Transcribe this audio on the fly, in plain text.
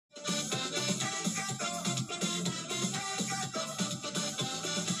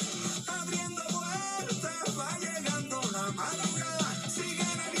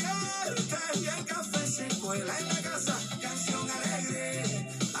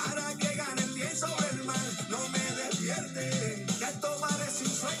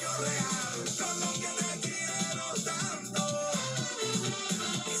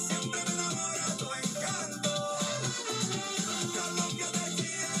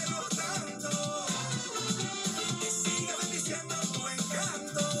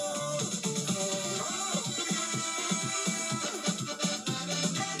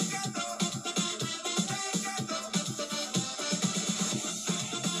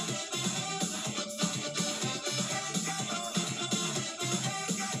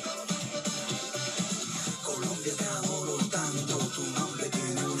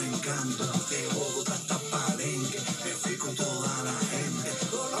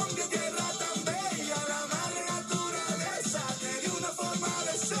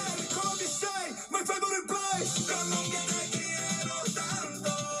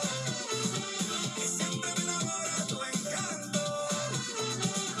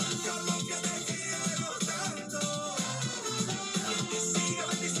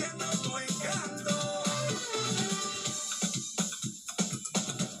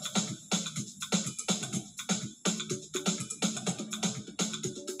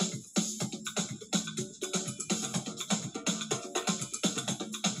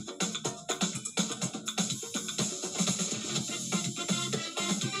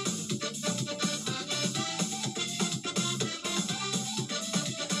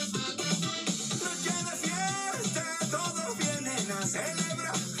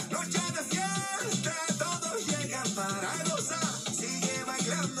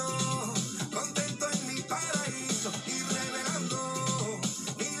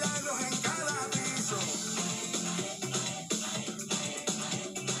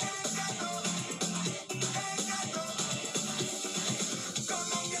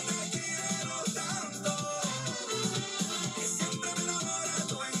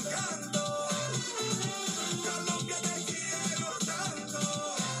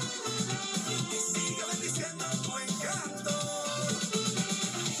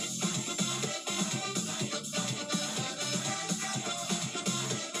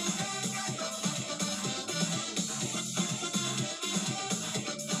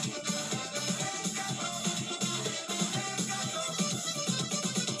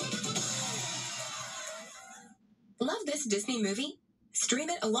Disney movie? Stream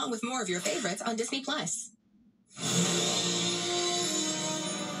it along with more of your favorites on Disney+.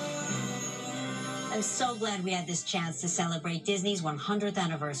 I'm so glad we had this chance to celebrate Disney's 100th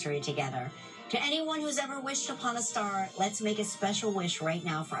anniversary together. To anyone who's ever wished upon a star, let's make a special wish right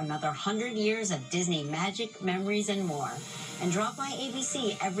now for another 100 years of Disney magic, memories, and more. And drop by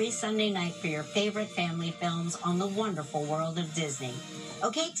ABC every Sunday night for your favorite family films on the wonderful world of Disney.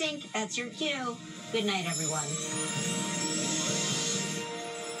 Okay, Tink, that's your cue. Good night, everyone.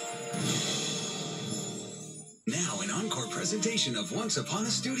 Now an encore presentation of Once Upon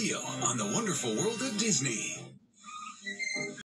a Studio on the wonderful world of Disney.